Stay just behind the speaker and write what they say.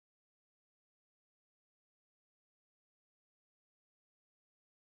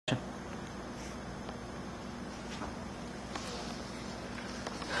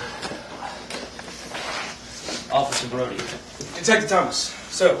Officer Brody. Detective Thomas.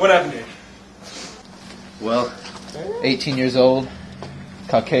 So, what happened here? Well, 18 years old,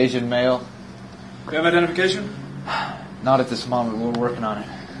 Caucasian male. You have identification? Not at this moment, we're working on it.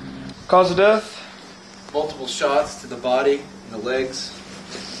 Cause of death? Multiple shots to the body and the legs.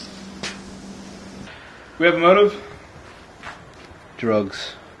 We have a motive?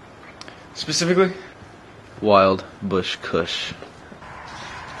 Drugs. Specifically? Wild Bush Kush.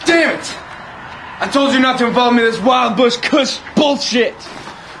 Damn it! I told you not to involve me in this wild bush Kush bullshit!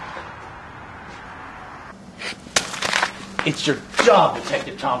 It's your job,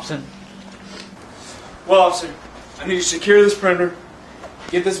 Detective Thompson. Well, officer, I need you to secure this printer,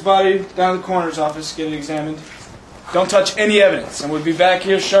 get this body down to the coroner's office, get it examined. Don't touch any evidence, and we'll be back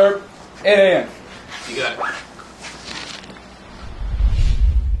here sharp 8 a.m. You got it.